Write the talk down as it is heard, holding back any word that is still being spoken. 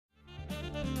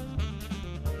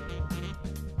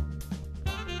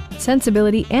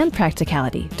Sensibility and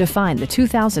practicality define the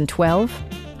 2012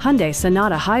 Hyundai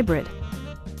Sonata Hybrid.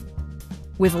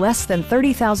 With less than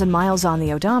 30,000 miles on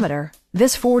the odometer,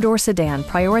 this four-door sedan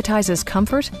prioritizes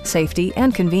comfort, safety,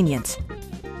 and convenience.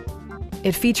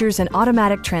 It features an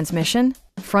automatic transmission,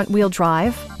 front-wheel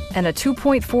drive, and a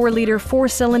 2.4-liter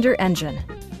four-cylinder engine.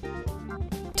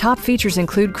 Top features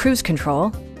include cruise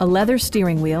control, a leather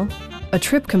steering wheel, a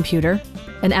trip computer,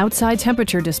 an outside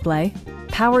temperature display,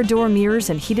 power door mirrors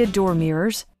and heated door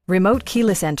mirrors, remote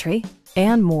keyless entry,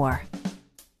 and more.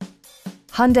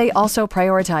 Hyundai also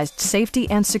prioritized safety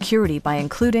and security by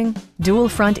including dual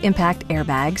front impact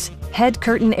airbags, head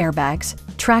curtain airbags,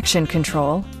 traction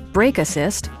control, brake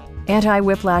assist,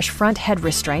 anti-whiplash front head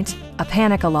restraints, a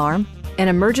panic alarm, an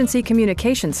emergency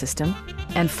communication system,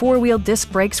 and four-wheel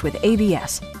disc brakes with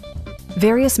ABS.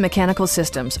 Various mechanical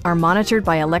systems are monitored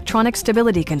by electronic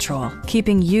stability control,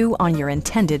 keeping you on your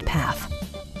intended path.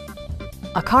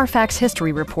 A Carfax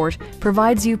history report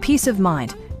provides you peace of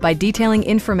mind by detailing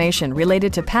information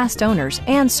related to past owners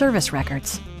and service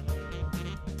records.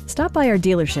 Stop by our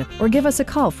dealership or give us a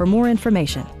call for more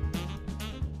information.